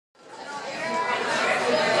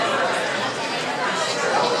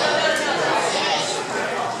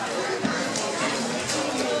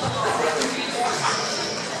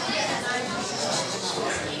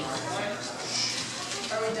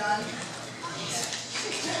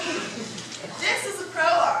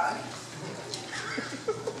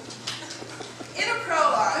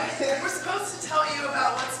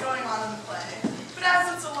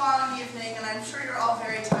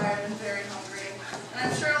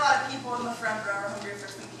in the front row are hungry for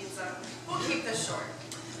some pizza. We'll keep this short.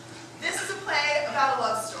 This is a play about a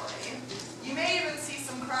love story. You may even see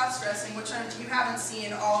some cross-dressing, which you haven't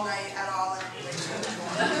seen all night at all in any way, shape, or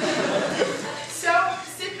form. So,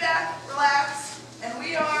 sit back, relax, and a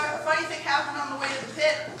funny thing happened on the way to the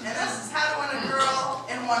pit, and this is how to win a girl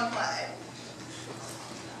in one play.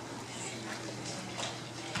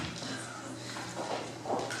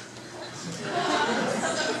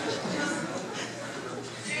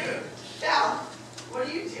 Dude, Val, what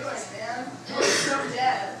are you doing, man? You're so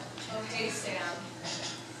dead. Okay, Sam.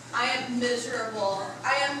 I am miserable.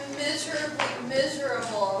 I am miserably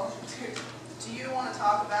miserable. Dude, do you want to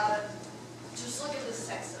talk about it? Just look at this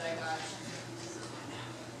text that I got.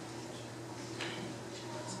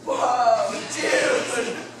 Whoa,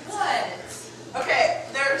 dude! What? Okay,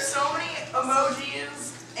 there are so many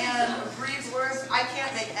emojis and breeze words, I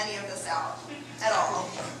can't make any of this out at all.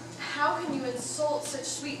 How can you insult such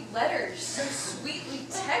sweet letters, so sweetly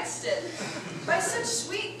texted, by such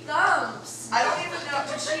sweet thumbs? I don't even know,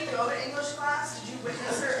 did she go to English class? Did you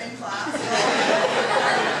witness her in class?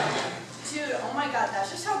 Dude, oh my god, that's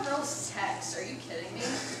just how girls text. Are you kidding me?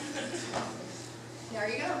 Yeah, are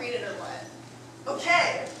you gonna read it or what?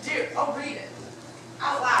 Okay, dude, I'll read it.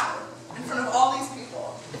 Out loud. In front of all these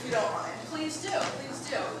people, if you don't mind. Please do, please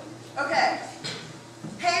do. Okay.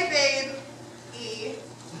 Hey, babe. E.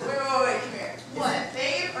 Wait, come here. What? Is it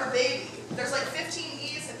babe or baby? There's like 15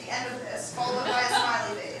 E's at the end of this, followed by a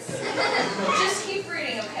smiley face. Just keep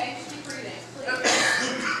reading, okay? Just keep reading, please. Okay.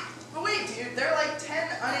 But wait, dude, there are like 10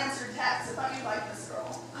 unanswered texts. I thought you liked this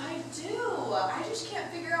girl. I do. I just can't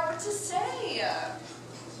figure out what to say.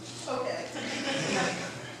 Okay.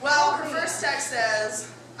 Well, her first text says,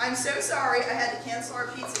 I'm so sorry I had to cancel our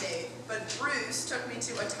pizza date, but Bruce took me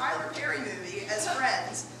to a Tyler Perry movie as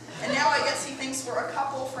friends, and now I guess he thinks we're a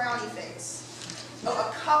couple frowny face. Oh,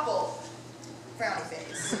 a couple frowny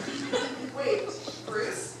face. Wait,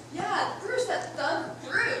 Bruce? Yeah, Bruce, that thug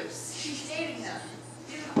Bruce. She's dating him.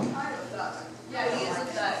 He's kind of a thug. Yeah, he is a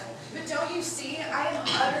thug. But don't you see, I am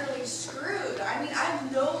utterly screwed. I mean, I have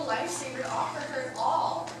no lifesaver to offer her at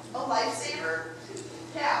all. A lifesaver?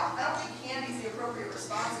 Yeah, I don't think candy's the appropriate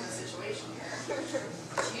response in this situation here.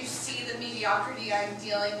 Do you see the mediocrity I'm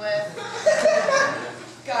dealing with?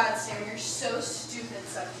 God, Sam, you're so stupid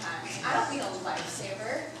sometimes. I don't need a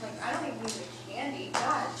lifesaver. Like, I don't even need the candy.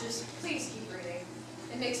 God, just please keep reading.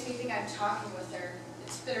 It makes me think I'm talking with her.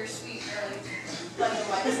 It's bittersweet, really. Like a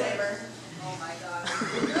lifesaver. Oh my God.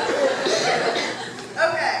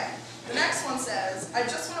 Okay, the next one says, I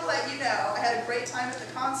just want to let you know I had a great time at the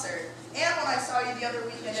concert, and when I saw you the other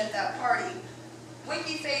weekend at that party.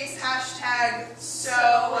 Winky face, hashtag so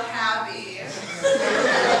happy.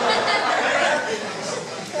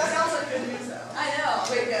 That sounds like good news though. I know.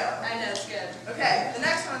 Way to go. I know, it's good. Okay, the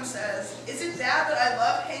next one says, is it bad that I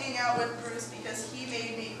love hanging out with Bruce because he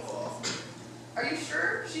made me cool? Are you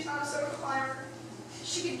sure she's not a social climber?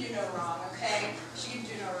 She can do no wrong, okay? She can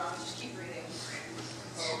do no wrong. Just keep reading.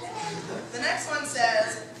 The next one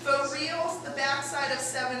says, for reals, the backside of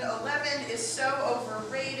 7-Eleven is so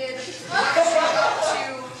overrated. What's she up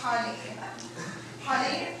to, honey?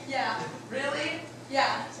 Honey? Yeah. Really?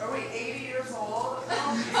 Yeah. Are we 80 years old? I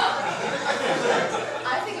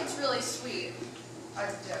think it's really sweet. I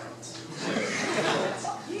don't.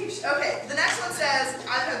 Yeesh. Okay, the next one says,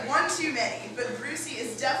 I've had one too many, but Brucey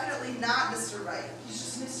is definitely not Mr. Right. He's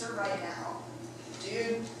just Mr. Right now.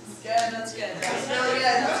 Dude, it's good. That's good. That's really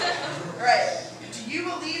good. Alright, do you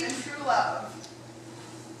believe in true love?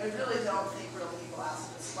 I really don't think real people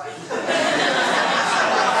ask this question.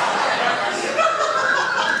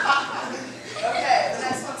 Okay, the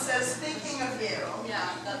next one says, thinking of you.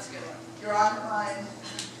 Yeah, that's a good one. You're on her mind.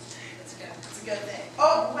 That's good. It's a good thing.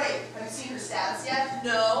 Oh, wait, have you seen her stats yet?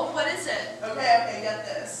 No, what is it? Okay, get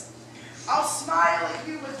this. I'll smile at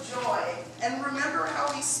you with joy and remember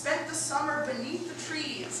how we spent the summer beneath the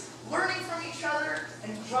trees, learning from each other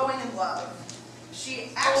and growing in love.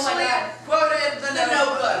 She actually quoted the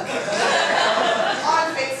notebook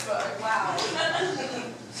on Facebook. Wow.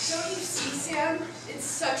 Don't you see, Sam? It's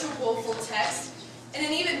such a woeful text and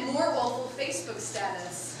an even more woeful Facebook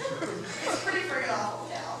status. It's pretty friggin' awful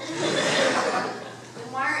now.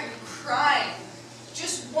 Then why aren't you crying?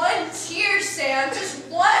 Just one tear, Sam. Just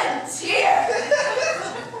one tear.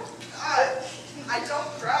 God, I don't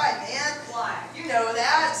cry, man. Why? You know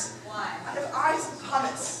that. Why? I have eyes of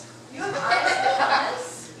pumice. You have eyes of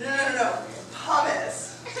pumice? No. Pumice.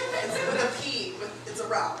 It's with a P. It's a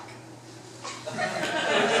rock. I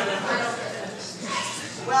don't get it.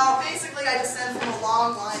 Well, basically, I descend from a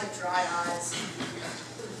long line of dry eyes.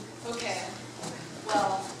 Okay.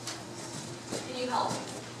 Well, can you help me?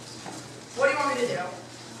 want me to do?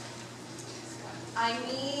 I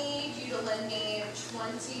need you to lend me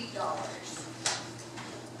 $20.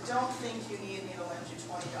 I don't think you need me to lend you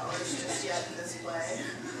 $20 just yet in this play.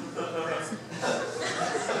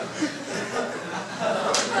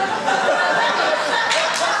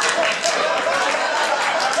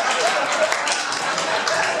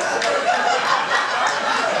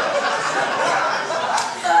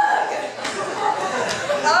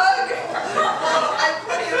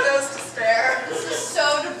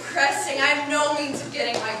 I have no means of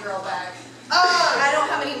getting my girl back. I don't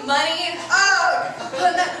have any money.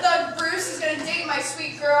 But that thug Bruce is going to date my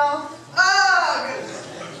sweet girl.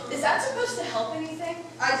 Is that supposed to help anything?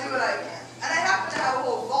 I do what I can. And I happen to have a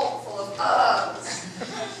whole vault full of bugs.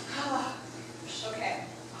 Okay.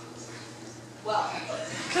 Well,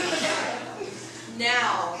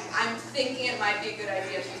 now I'm thinking it might be a good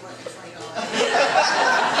idea if you lend me $20.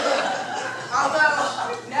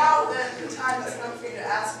 Although, now that the time has come for you to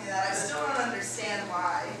ask me that, I still don't understand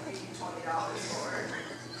why you need $20 for.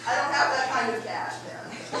 I don't have that kind of cash,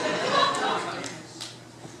 man.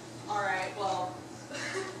 Alright, well.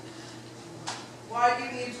 Why do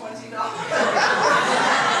you need $20?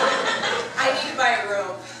 I need to buy a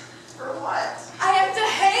rope. For what? I have to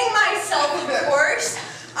hang myself, of course.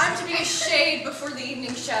 I'm to be a shade before the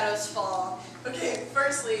evening shadows fall. Okay,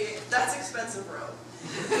 firstly, that's expensive rope.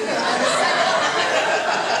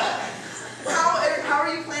 How are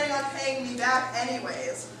you planning on paying me back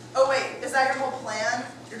anyways? Oh wait, is that your whole plan?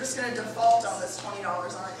 You're just going to default on this $20,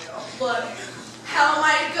 aren't you? Look, how am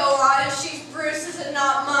I to go on if she's Bruce's and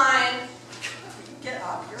not mine? Get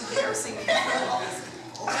up, you're embarrassing me in front of all these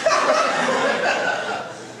people.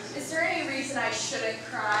 Is there any reason I shouldn't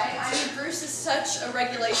cry? I mean, Bruce is such a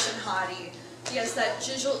regulation hottie. He has that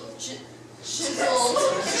chiseled six-pack,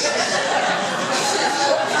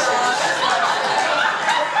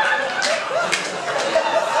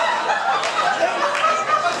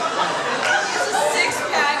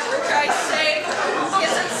 for Christ's sake. He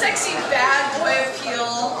has that sexy bad boy appeal,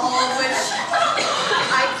 all of which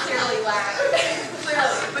I clearly lack.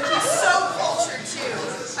 Clearly, but he's so cultured too.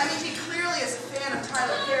 I mean, he clearly is a fan of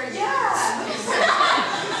Tyler Perry. Yeah.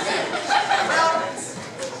 Well,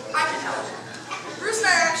 I can help. Bruce and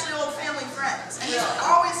I are actually old family friends, and he's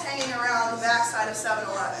always hanging around the backside of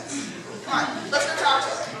 7-Eleven. Come on, let's go talk to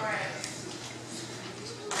him. All right.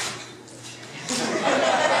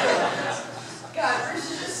 God, Bruce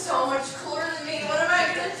is just so much cooler than me. What am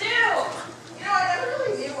I gonna do? You know, I never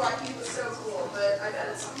really knew why he was so cool, but I bet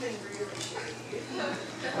it's something really shady.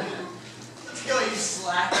 Let's go, you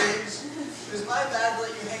slackers. It was my bad to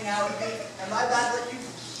let you hang out with me, and my bad to let you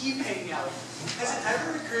keep hanging out with me. Has it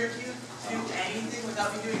ever occurred to you to do anything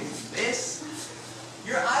without me doing this?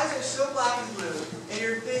 Your eyes are so black and blue, and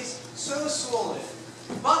your face so swollen.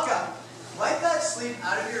 Buck up. Wipe that sleep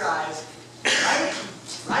out of your eyes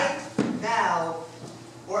right now,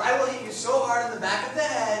 or I will hit you so hard in the back of the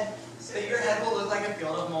head that your head will look like a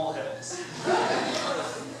field of molehills.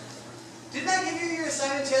 Didn't I give you your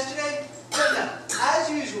assignments yesterday? No. As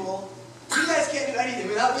usual, you guys can't do anything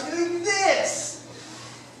without me doing this.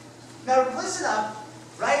 Now listen up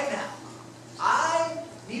right now. I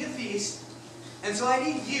need a feast, and so I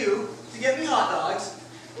need you to get me hot dogs,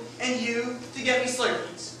 and you to get me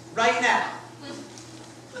Slurpees. Right now.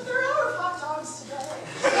 But they're out of hot dogs today.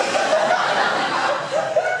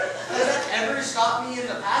 Has that ever stopped me in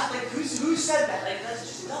the past? Like, who said that? Like, that's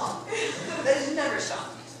just dumb. That has never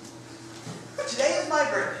stopped me. Today is my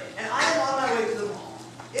birthday, and I am on my way to the mall.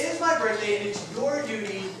 It is my birthday, and it's your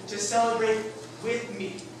duty to celebrate with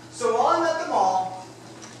me. So while I'm at the mall,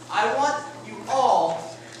 I want you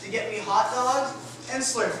all to get me hot dogs and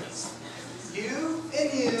Slurpees. You,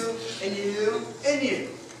 and you, and you, and you.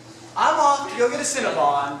 I'm off to go get a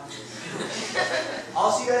Cinnabon.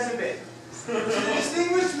 I'll see you guys in a bit. To the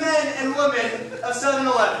distinguished men and women of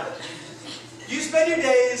 7-Eleven, you spend your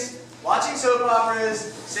days watching soap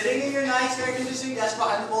operas, sitting in your nice air conditioning desk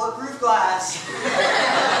behind the bulletproof glass.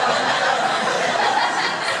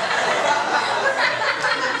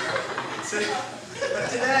 But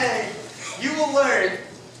today, you will learn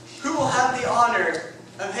who will have the honor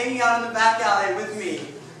of hanging out in the back alley with me,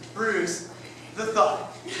 Bruce, the Thug.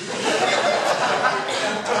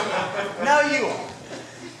 Now you all.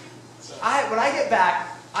 When I get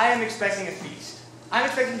back, I am expecting a feast. I'm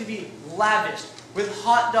expecting to be lavished with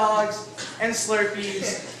hot dogs and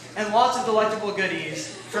Slurpees and lots of delectable goodies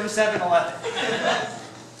from 7-Eleven.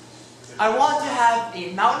 I want to have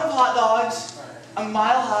a mountain of hot dogs, a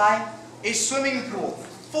mile high, a swimming pool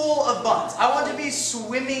full of buns. I want to be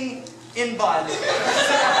swimming in buns.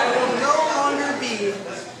 I will no longer be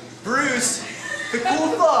Bruce, the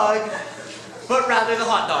cool thug, but rather the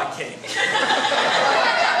hot dog king.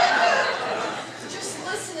 Just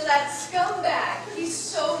listen to that scumbag. He's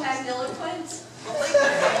so magniloquent. Well, think of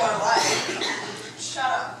it more like. Shut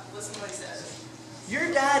up. Listen to what he says.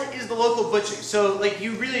 Your dad is the local butcher, so like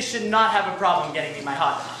you really should not have a problem getting me my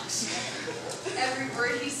hot dogs. Every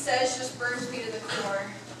word he says just burns me to the core.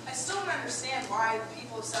 I still don't understand why the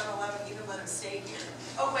people of 7-Eleven even let him stay here.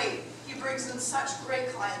 Oh wait, he brings in such great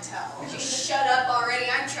clientele. Would you shut up already?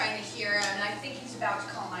 I'm trying to hear him, and I think he's about to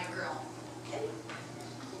call my girl. Okay.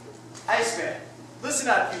 Iceman, listen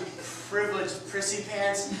up, you privileged prissy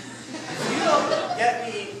pants. If you don't get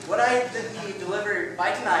me what I need delivered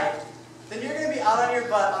by tonight, then you're going to be out on your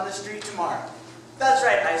butt on the street tomorrow. That's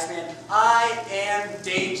right, Iceman. I am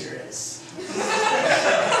dangerous.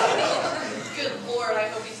 Good Lord, I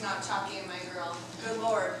hope he's not talking to my girl. Good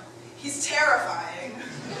Lord. He's terrifying.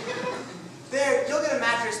 There, you'll get a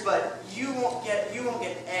mattress, but you won't get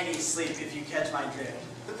any sleep if you catch my drift.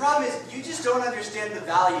 The problem is, you just don't understand the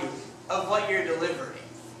value of what you're delivering.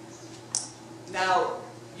 Now,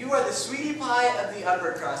 you are the sweetie pie of the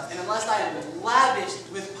upper crust, and unless I am lavished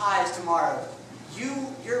with pies tomorrow,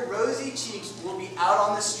 your rosy cheeks will be out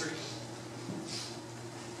on the street.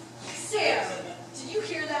 Sam, did you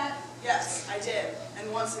hear that? Yes, I did.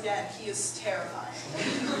 And once again, he is terrifying.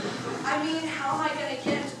 I mean, how am I going to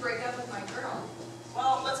get him to break up with my girl?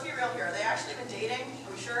 Well, let's be real here. Are they actually been dating?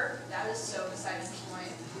 Are we sure? That is so besides the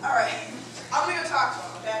point. Alright. I'm gonna go talk to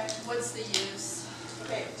him, okay? What's the use?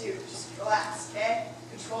 Okay, dude, just relax, okay?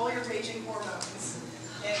 Control your raging hormones.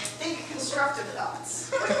 And think constructive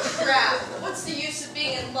thoughts. Crap. What's the use of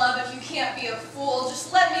being in love if you can't be a fool?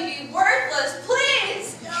 Just let me be worthless,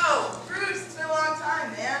 please! No, Bruce, it's been a long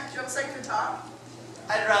time, man. Do you have a second to talk?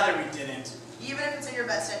 I'd rather we didn't. Even if it's in your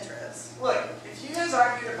best interest. Look, if you guys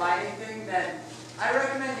aren't here to buy anything, then I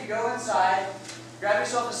recommend you go inside, grab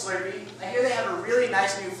yourself a Slurpee. I hear they have a really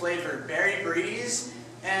nice new flavor, Berry Breeze,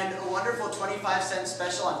 and a wonderful 25-cent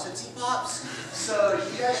special on Tootsie Pops. So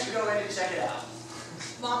you guys should go in and check it out.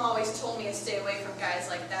 Mom always told me to stay away from guys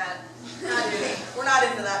like that. Nah, dude, we're not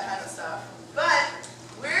into that kind of stuff. But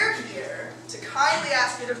we're here to kindly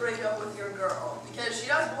ask you to break up with your girl, because she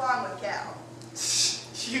does belong with Cal.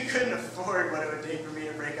 You couldn't afford what it would take for me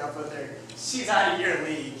to break up with her. She's out of your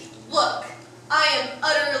league. Look, I am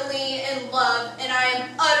utterly in love, and I am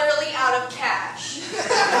utterly out of cash.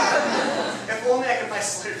 If only I could buy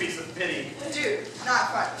Slurpees with pity. Dude,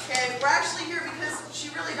 not fun, okay? We're actually here because she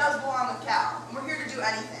really does belong with Cal, and we're here to do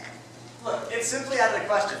anything. Look, it's simply out of the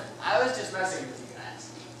question. I was just messing with you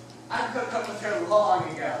guys. I hooked up with her long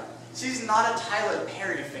ago. She's not a Tyler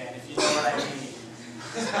Perry fan, if you know what I mean.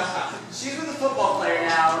 She's with a football player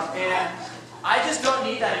now, and I just don't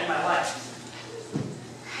need that in my life.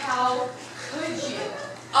 How could you?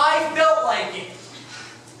 I felt like it.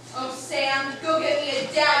 Oh, Sam, go get me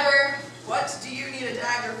a dagger. What do you need a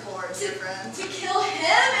dagger for, dear friend? To kill him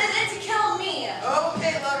and then to kill me.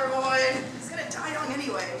 Okay, lover boy. He's gonna die young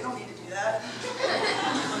anyway. We don't need to do that.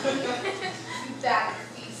 You bag of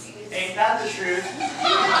feces. Ain't that the truth?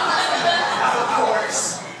 Of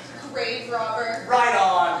course. Grave robber. Right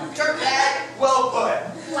on. Dirtbag. Well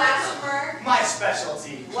put. Blasphemer. My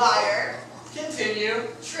specialty. Liar. Continue.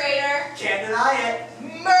 Traitor. Can't deny it.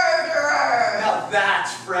 Murderer. Now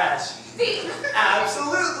that's fresh. Thief.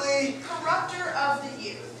 Absolutely. Corrupter of the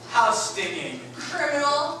youth. How stinging.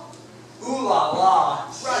 Criminal. Ooh la la.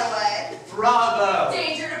 Runaway. Bravo.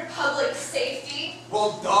 Danger to public safety.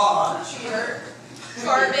 Well done. Cheater.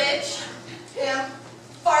 Garbage. Pimp.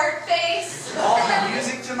 Fart face. All the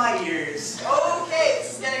music to my ears. Okay,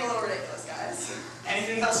 this is getting a little ridiculous, guys.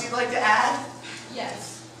 Anything else you'd like to add?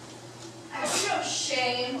 Yes. I have no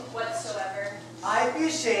shame whatsoever. I'd be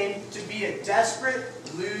ashamed to be a desperate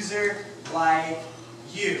loser like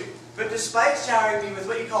you. But despite showering me with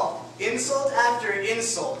what you call insult after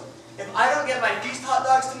insult, if I don't get my feast hot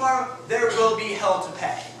dogs tomorrow, there will be hell to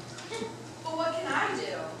pay. But what can I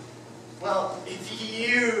do? Well, if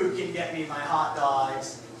you can get me my hot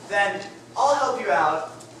dogs, then I'll help you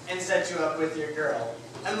out and set you up with your girl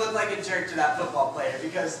and look like a jerk to that football player,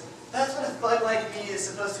 because that's what a thug like me is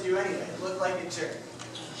supposed to do anyway, look like a jerk.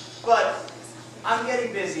 But I'm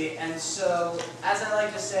getting busy, and so, as I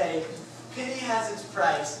like to say, pity has its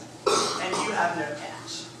price, and you have no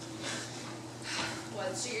cash.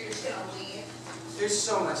 What, so you're just gonna leave? There's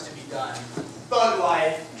so much to be done. Thug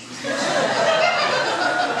life.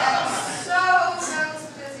 And so knows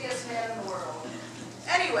the busiest man in the world.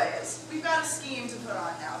 Anyways, we've got a scheme to put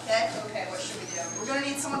on now, okay? Okay, what should we do? We're gonna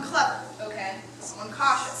need someone clever, Okay. someone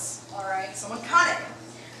cautious, Alright. someone cunning,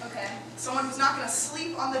 Okay. someone who's not gonna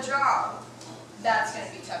sleep on the job. That's going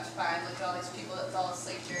to be tough to find. Look at all these people that fell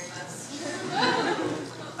asleep during this.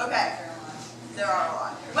 Okay, there are a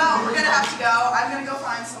lot. Well, we're going to have to go. I'm going to go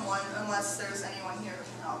find someone, unless there's anyone here who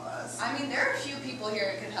can help us. I mean, there are a few people here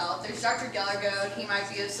that could help. There's Dr. Gellar-Goad. He might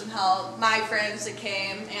be of some help. My friends that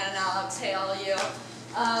came, Anna and Alex, hey, all of you.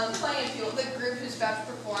 Plenty of people. The group who's about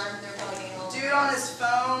to perform, they're probably getting a little... Dude on his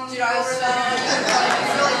phone. Dude on his phone.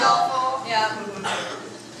 It's really helpful. Yeah.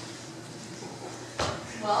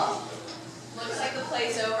 Well, looks like the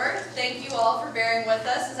play's over. Thank you all for bearing with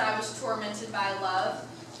us as I was tormented by love.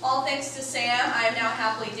 All thanks to Sam, I am now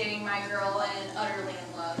happily dating my girl and utterly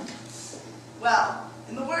in love. Well,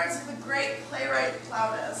 in the words of the great playwright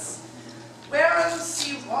Plautus, verum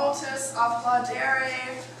si vultus applaudere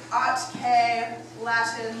atque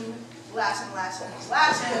Latin. If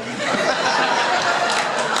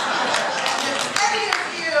any of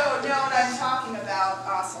you know what I'm talking about,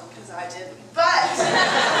 awesome, because I didn't. But,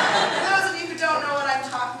 for those of you who don't know what I'm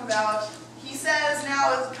talking about, he says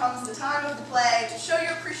now comes the time of the play to show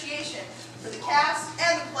your appreciation for the cast